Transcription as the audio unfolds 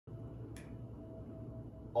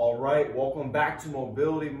All right, welcome back to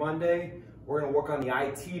Mobility Monday. We're gonna work on the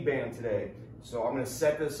IT band today. So I'm gonna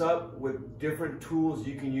set this up with different tools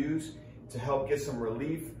you can use to help get some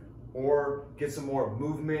relief or get some more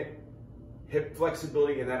movement, hip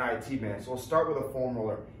flexibility in that IT band. So we'll start with a foam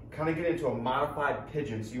roller. Kind of get into a modified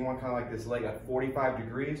pigeon. So you want kind of like this leg at 45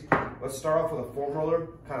 degrees. Let's start off with a foam roller,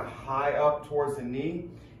 kind of high up towards the knee.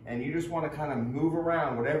 And you just want to kind of move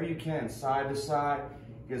around whatever you can, side to side.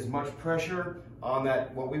 Get as much pressure on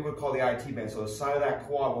that, what we would call the IT band. So the side of that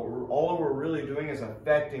quad, all we're really doing is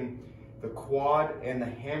affecting the quad and the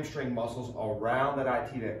hamstring muscles around that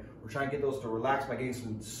IT band. We're trying to get those to relax by getting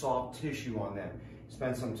some soft tissue on them.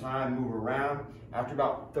 Spend some time, move around. After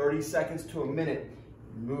about 30 seconds to a minute,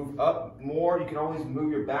 move up more. You can always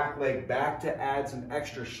move your back leg back to add some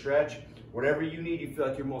extra stretch. Whatever you need, you feel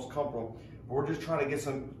like you're most comfortable. But we're just trying to get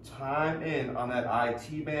some time in on that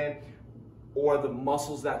IT band or the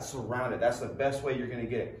muscles that surround it. That's the best way you're gonna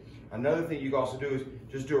get it. Another thing you can also do is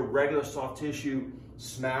just do a regular soft tissue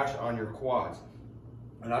smash on your quads.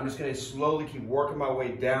 And I'm just gonna slowly keep working my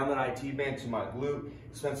way down that IT band to my glute,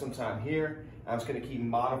 spend some time here. I'm just gonna keep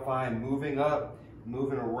modifying, moving up,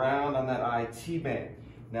 moving around on that IT band.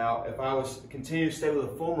 Now, if I was continue to stay with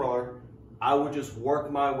a foam roller, I would just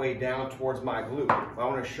work my way down towards my glute. I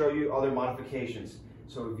wanna show you other modifications.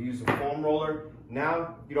 So we've used a foam roller.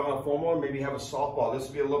 Now, you don't have a foam roller, maybe you have a softball. This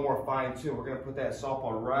will be a little more fine-tuned. We're gonna put that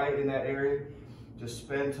softball right in that area. Just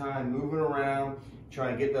spend time moving around,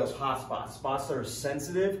 trying to get those hot spots. Spots that are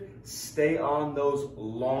sensitive, stay on those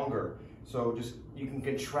longer. So just, you can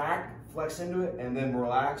contract, flex into it, and then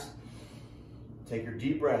relax. Take your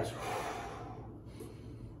deep breaths.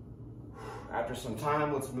 After some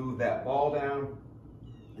time, let's move that ball down.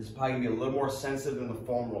 This is probably gonna be a little more sensitive than the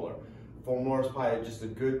foam roller. Foam roller is probably just a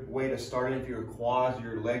good way to start it if your quads,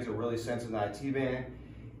 your legs are really sensitive in the IT band.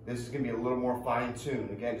 This is gonna be a little more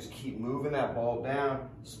fine-tuned. Again, just keep moving that ball down,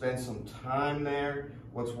 spend some time there.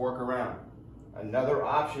 Let's work around. Another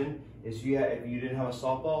option is if you didn't have a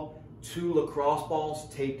softball, 2 lacrosse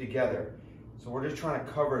balls taped together. So we're just trying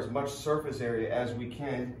to cover as much surface area as we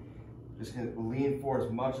can. Just gonna lean forward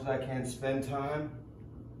as much as I can, spend time.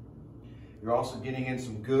 You're also getting in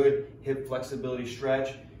some good hip flexibility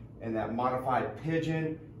stretch and that modified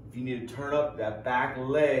pigeon. If you need to turn up, that back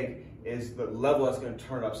leg is the level that's gonna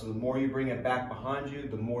turn up. So the more you bring it back behind you,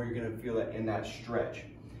 the more you're gonna feel it in that stretch.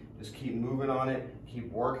 Just keep moving on it,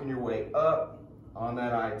 keep working your way up on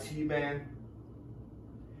that IT band.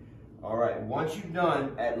 All right, once you've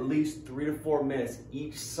done at least 3 to 4 minutes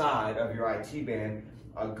each side of your IT band,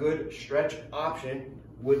 a good stretch option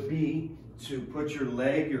would be to put your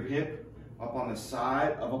leg, your hip, up on the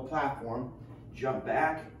side of a platform, jump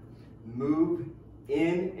back, move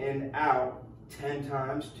in and out 10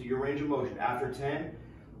 times to your range of motion. After 10,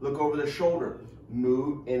 look over the shoulder,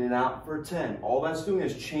 move in and out for 10. All that's doing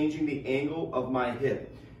is changing the angle of my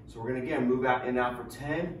hip. So we're gonna, again, move out in and out for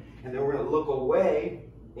 10, and then we're gonna look away,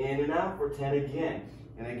 in and out for 10 again.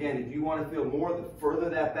 And again, if you wanna feel more, the further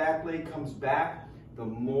that back leg comes back, the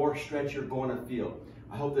more stretch you're going to feel.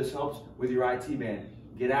 I hope this helps with your IT band.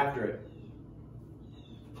 Get after it.